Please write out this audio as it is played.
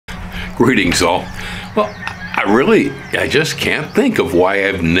Greetings all. Well, I just can't think of why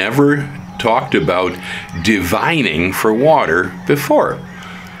I've never talked about divining for water before.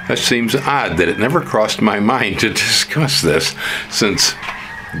 That seems odd that it never crossed my mind to discuss this, since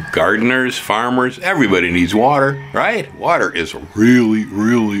gardeners, farmers, everybody needs water, right? Water is really,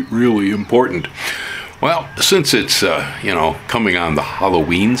 really, really important. Well, since it's, coming on the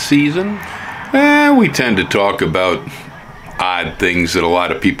Halloween season, we tend to talk about odd things that a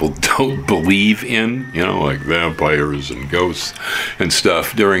lot of people don't believe in, like vampires and ghosts and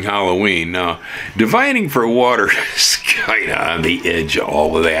stuff during Halloween. Now, divining for water is kind of on the edge of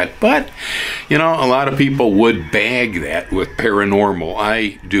all of that, but, a lot of people would bag that with paranormal.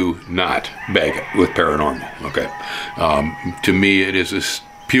 I do not bag it with paranormal, okay? To me, it is a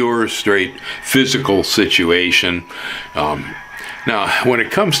pure, straight physical situation. Now, when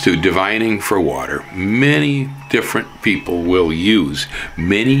it comes to divining for water, many different people will use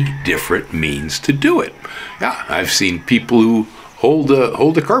many different means to do it. Yeah, I've seen people who hold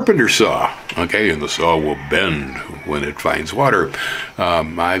a carpenter saw, okay, and the saw will bend when it finds water.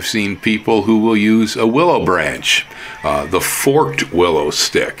 I've seen people who will use a willow branch. The forked willow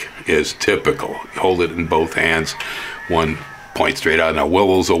stick is typical. Hold it in both hands, one point straight out. Now,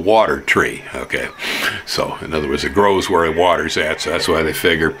 willow's a water tree, okay? So, in other words, it grows where the water's at, so that's why they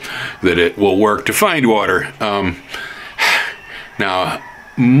figure that it will work to find water. Now,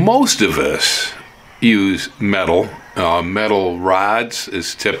 most of us use metal. Metal rods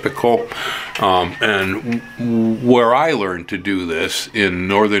is typical. And where I learned to do this in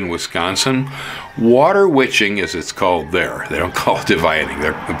northern Wisconsin, water witching, as it's called there. They don't call it divining.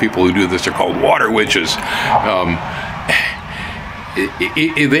 The people who do this are called water witches.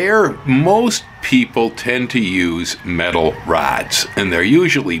 Most people tend to use metal rods, and they're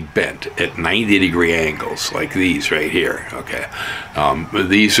usually bent at 90-degree angles, like these right here, okay?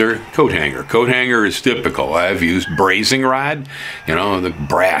 These are coat hanger. Coat hanger is typical. I've used brazing rod, the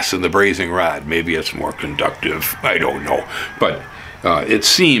brass in the brazing rod. Maybe it's more conductive, I don't know. But it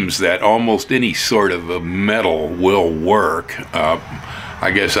seems that almost any sort of a metal will work.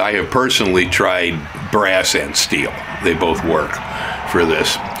 I guess I have personally tried brass and steel. They both work for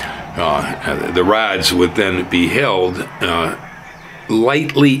this. The rods would then be held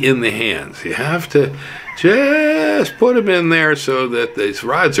lightly in the hands. You have to just put them in there so that these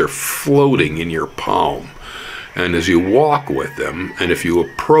rods are floating in your palm. And as you walk with them, and if you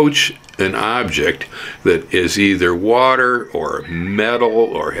approach an object that is either water or metal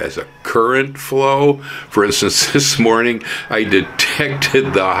or has a current flow. For instance, this morning I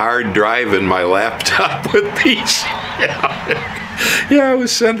detected the hard drive in my laptop with these. Yeah, I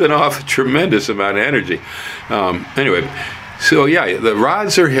was sending off a tremendous amount of energy. Anyway, so yeah, the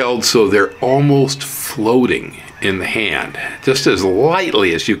rods are held so they're almost floating in the hand, just as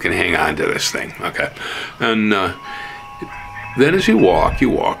lightly as you can hang on to this thing, okay? And then as you walk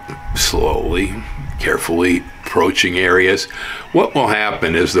slowly, carefully, approaching areas. What will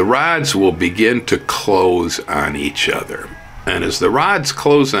happen is the rods will begin to close on each other. And as the rods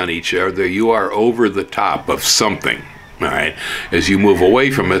close on each other, you are over the top of something. All right. As you move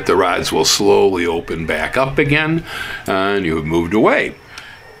away from it, the rods will slowly open back up again, and you have moved away.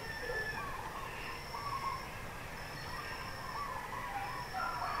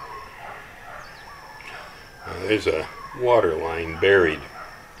 There's a water line buried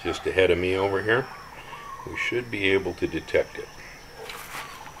just ahead of me over here. We should be able to detect it.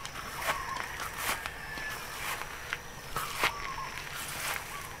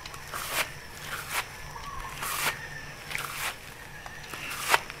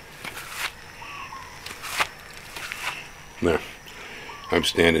 There. I'm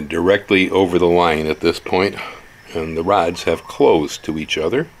standing directly over the line at this point, and the rods have closed to each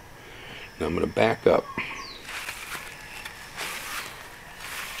other. Now I'm going to back up.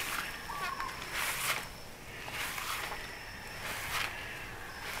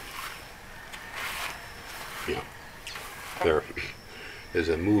 Yeah. There. As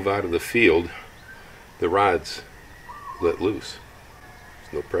I move out of the field, the rods let loose.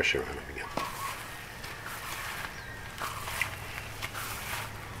 There's no pressure on them again.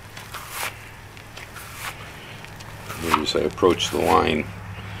 As I approach the line,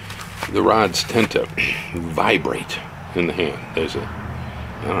 the rods tend to vibrate in the hand. There's a,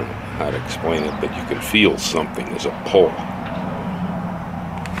 I don't know how to explain it, but you can feel something. There's a pull.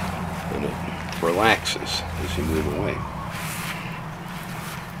 And it relaxes as you move away.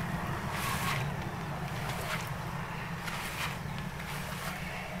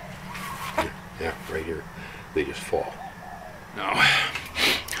 Yeah, right here. They just fall. Now,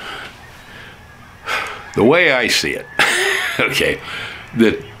 the way I see it, okay,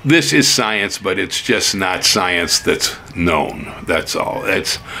 that this is science, but it's just not science that's known. That's all.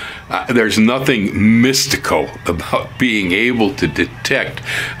 There's nothing mystical about being able to detect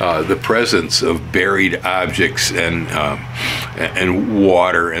the presence of buried objects and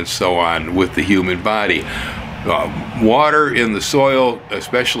water and so on with the human body. Water in the soil,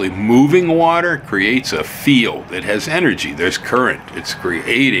 especially moving water, creates a field. It has energy. There's current. It's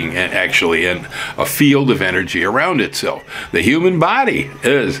creating actually a field of energy around itself. The human body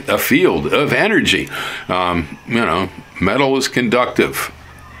is a field of energy. Metal is conductive.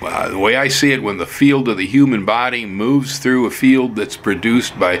 The way I see it, when the field of the human body moves through a field that's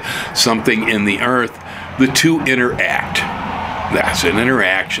produced by something in the earth, the two interact. That's an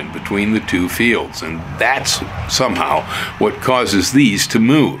interaction between the two fields, and that's somehow what causes these to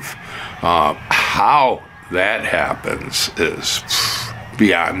move. How that happens is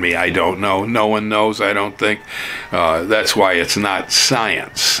beyond me. I don't know. No one knows, I don't think. That's why it's not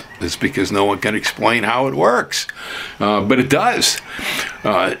science. It's because no one can explain how it works. But it does.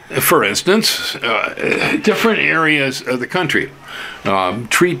 For instance, different areas of the country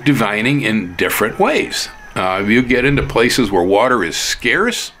treat divining in different ways. You get into places where water is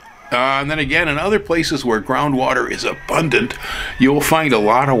scarce, and then again in other places where groundwater is abundant, you'll find a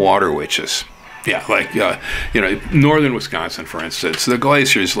lot of water witches. Yeah, like, northern Wisconsin, for instance, the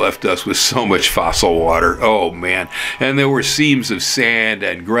glaciers left us with so much fossil water. Oh, man. And there were seams of sand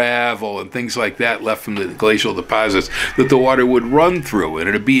and gravel and things like that left from the glacial deposits that the water would run through, and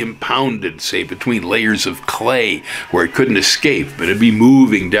it'd be impounded, say, between layers of clay where it couldn't escape, but it'd be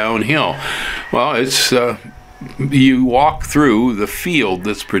moving downhill. Well, it's... you walk through the field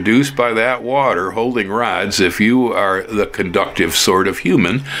that's produced by that water holding rods. If you are the conductive sort of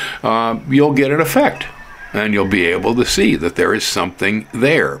human, you'll get an effect, and you'll be able to see that there is something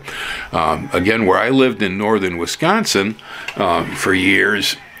there. Again, where I lived in northern Wisconsin for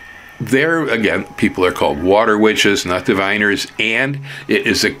years, there, again, people are called water witches, not diviners, and it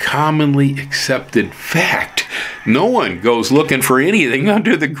is a commonly accepted fact. No one goes looking for anything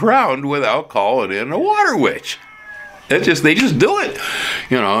under the ground without calling in a water witch. They just do it,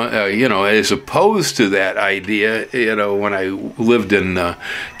 as opposed to that idea, when I lived in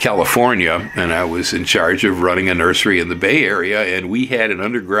California and I was in charge of running a nursery in the Bay Area, and we had an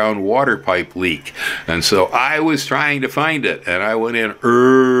underground water pipe leak. And so I was trying to find it, and I went in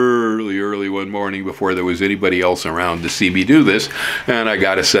early one morning before there was anybody else around to see me do this, and I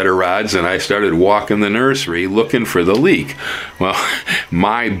got a set of rods and I started walking the nursery looking for the leak. Well,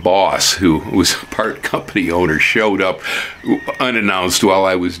 my boss, who was a part company owner, showed up unannounced while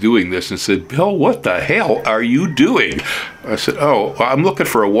I was doing this and said, "Bill, what the hell are you doing?" I said, "Oh, I'm looking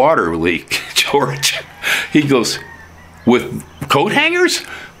for a water leak, George." He goes, "With coat hangers?"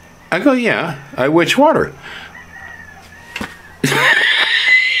 I go, "Yeah, I witch water."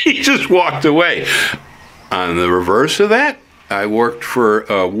 He just walked away. On the reverse of that, I worked for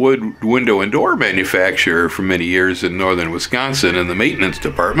a wood window and door manufacturer for many years in northern Wisconsin in the maintenance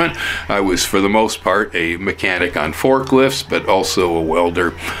department. I was, for the most part, a mechanic on forklifts, but also a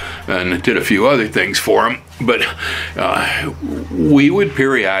welder, and did a few other things for them. But we would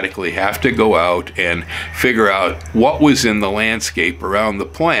periodically have to go out and figure out what was in the landscape around the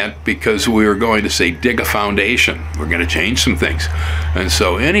plant, because we were going to, say, dig a foundation. We're going to change some things. And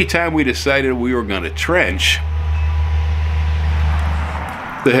so anytime we decided we were going to trench,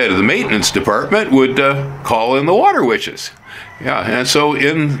 the head of the maintenance department would call in the water witches. Yeah, and so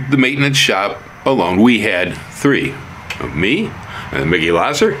in the maintenance shop alone, we had three. Me, and Mickey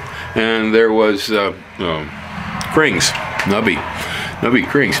Lazar, and there was Krings, Nubby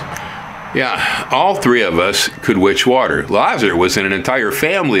Krings. Yeah, all three of us could witch water. Lazar was in an entire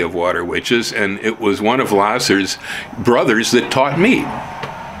family of water witches, and it was one of Lazar's brothers that taught me.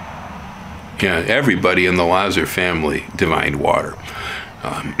 Yeah, everybody in the Lazar family divined water.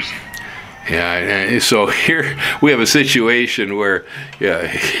 So here we have a situation where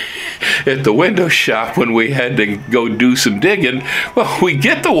at the window shop, when we had to go do some digging, well, we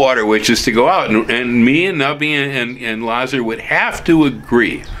get the water witches to go out, and me and Nubby and Lazar would have to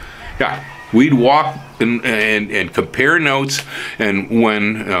agree. Yeah, we'd walk and compare notes, and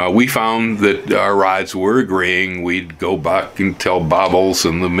when we found that our rods were agreeing, we'd go back and tell Bobbles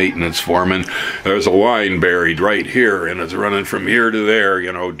and the maintenance foreman, "There's a line buried right here, and it's running from here to there,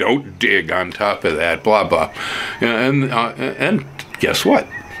 don't dig on top of that, blah, blah." And guess what?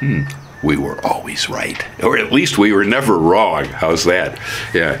 We were always right. Or at least we were never wrong. How's that?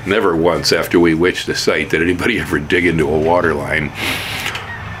 Yeah, never once after we witched the site did anybody ever dig into a water line.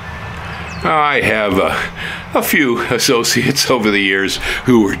 I have a few associates over the years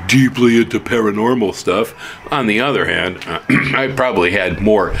who were deeply into paranormal stuff. On the other hand, I probably had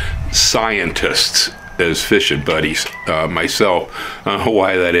more scientists as fishing buddies myself. I don't know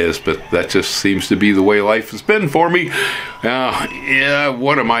why that is, but that just seems to be the way life has been for me. Yeah,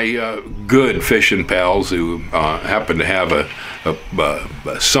 one of my good fishing pals who happened to have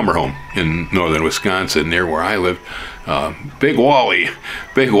a summer home in northern Wisconsin near where I lived, Big Wally.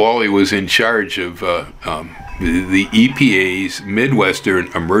 Big Wally was in charge of the EPA's Midwestern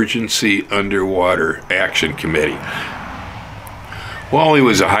Emergency Underwater Action Committee. Wally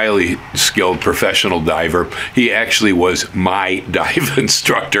was a highly skilled professional diver. He actually was my dive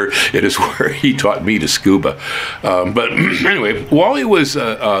instructor. It is where he taught me to scuba. But anyway, Wally was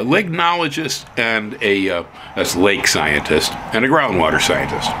a lichenologist and a lake scientist and a groundwater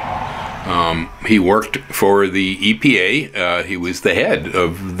scientist. He worked for the EPA. He was the head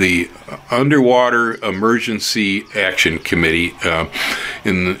of the Underwater Emergency Action Committee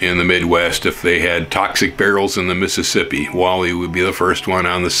in the Midwest. If they had toxic barrels in the Mississippi, Wally would be the first one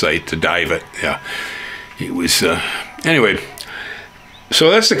on the site to dive it. Yeah, he was. Anyway, so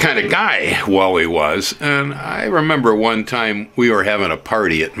that's the kind of guy Wally was. And I remember one time we were having a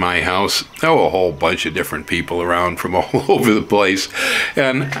party at my house. There were a whole bunch of different people around from all over the place.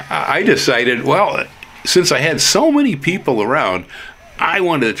 And I decided, well, since I had so many people around, I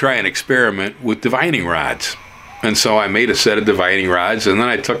wanted to try an experiment with divining rods. And so I made a set of divining rods, and then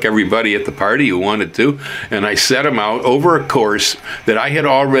I took everybody at the party who wanted to, and I set them out over a course that I had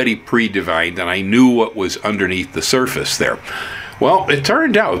already pre-divined, and I knew what was underneath the surface there. Well, it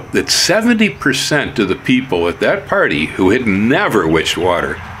turned out that 70% of the people at that party who had never witched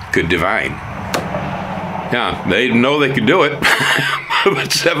water could divine. Yeah, they didn't know they could do it, but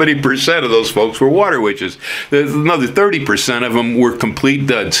 70% of those folks were water witches. Another 30% of them were complete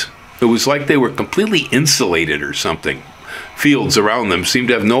duds. It was like they were completely insulated or something. Fields around them seemed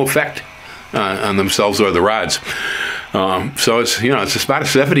to have no effect on themselves or the rods. So it's, it's about a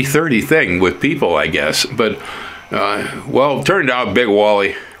 70-30 thing with people, I guess. But well, it turned out Big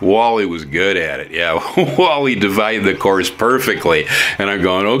Wally was good at it. Yeah, Wally divided the course perfectly. And I'm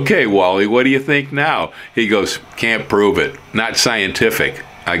going, okay, Wally, what do you think now? He goes, can't prove it. Not scientific.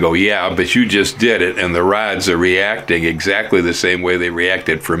 I go, yeah, but you just did it, and the rods are reacting exactly the same way they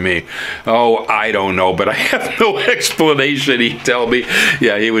reacted for me. Oh, I don't know, but I have no explanation, he'd tell me.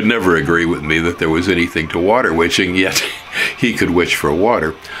 Yeah, he would never agree with me that there was anything to water witching, yet he could witch for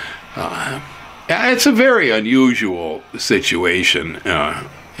water. It's a very unusual situation.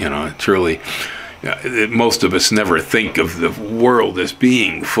 It's really, most of us never think of the world as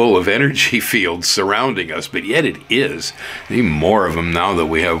being full of energy fields surrounding us, but yet it is. Even more of them now that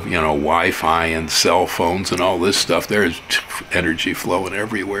we have, Wi-Fi and cell phones and all this stuff. There's energy flowing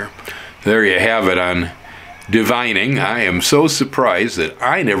everywhere. There you have it on divining. I am so surprised that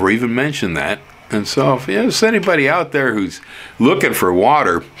I never even mentioned that. And so if there's anybody out there who's looking for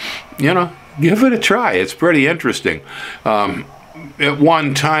water, give it a try. It's pretty interesting. At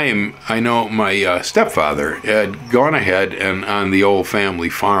one time, I know my stepfather had gone ahead and on the old family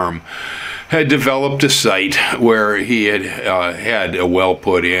farm had developed a site where he had had a well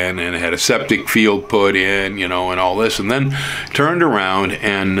put in and had a septic field put in, and all this, and then turned around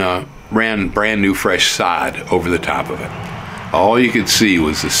and ran brand new fresh sod over the top of it. All you could see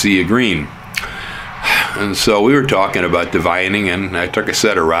was the sea of green. And so we were talking about divining, and I took a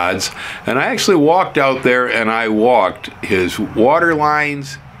set of rods, and I actually walked out there and I walked his water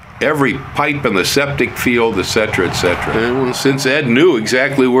lines, every pipe in the septic field, etc., etc. And since Ed knew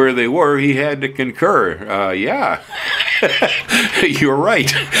exactly where they were, he had to concur. Yeah, you're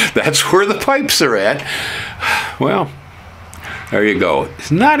right. That's where the pipes are at. Well, there you go.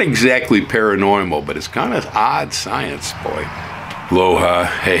 It's not exactly paranormal, but it's kind of odd science, boy. Aloha.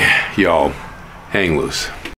 Hey, y'all. Hang loose.